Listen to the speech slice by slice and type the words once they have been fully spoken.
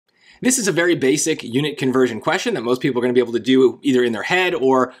This is a very basic unit conversion question that most people are going to be able to do either in their head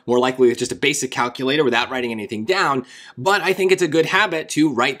or more likely with just a basic calculator without writing anything down. But I think it's a good habit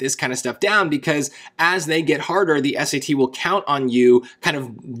to write this kind of stuff down because as they get harder, the SAT will count on you kind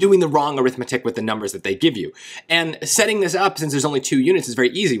of doing the wrong arithmetic with the numbers that they give you. And setting this up, since there's only 2 units, is very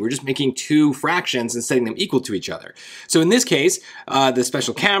easy. We're just making 2 fractions and setting them equal to each other. So in this case, the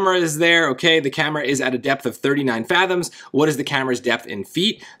special camera is there. Okay, the camera is at a depth of 39 fathoms. What is the camera's depth in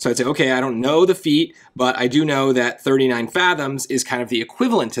feet? So I'd say, okay, I don't know the feet, but I do know that 39 fathoms is kind of the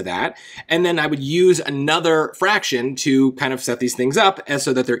equivalent to that. And then I would use another fraction to kind of set these things up as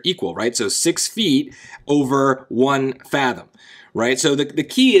so that they're equal, right? So 6 feet over 1 fathom. Right? So the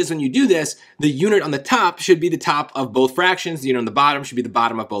key is when you do this, the unit on the top should be the top of both fractions, the unit on the bottom should be the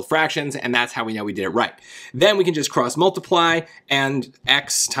bottom of both fractions, and that's how we know we did it right. Then we can just cross multiply, and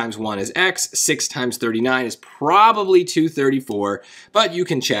x times 1 is x, 6 times 39 is probably 234, but you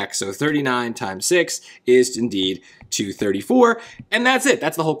can check. So 39 times 6 is indeed 234, and that's it.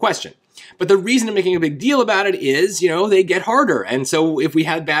 That's the whole question. But the reason I'm making a big deal about it is, you know, they get harder. And so if we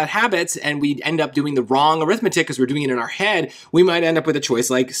had bad habits and we end up doing the wrong arithmetic because we're doing it in our head, we might end up with a choice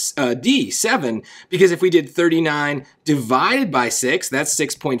like D, 7. Because if we did 39 divided by 6, that's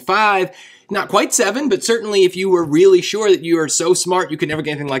 6.5. Not quite 7, but certainly if you were really sure that you are so smart you could never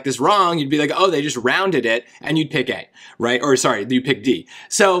get anything like this wrong, you'd be like, oh, they just rounded it, and you'd pick A, right? Or sorry, you pick D.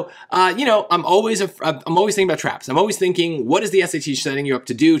 So, you know, I'm always thinking about traps. I'm always thinking, what is the SAT setting you up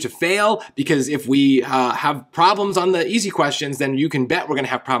to do to fail? Because if we have problems on the easy questions, then you can bet we're going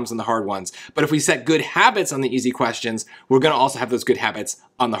to have problems on the hard ones. But if we set good habits on the easy questions, we're going to also have those good habits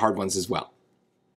on the hard ones as well.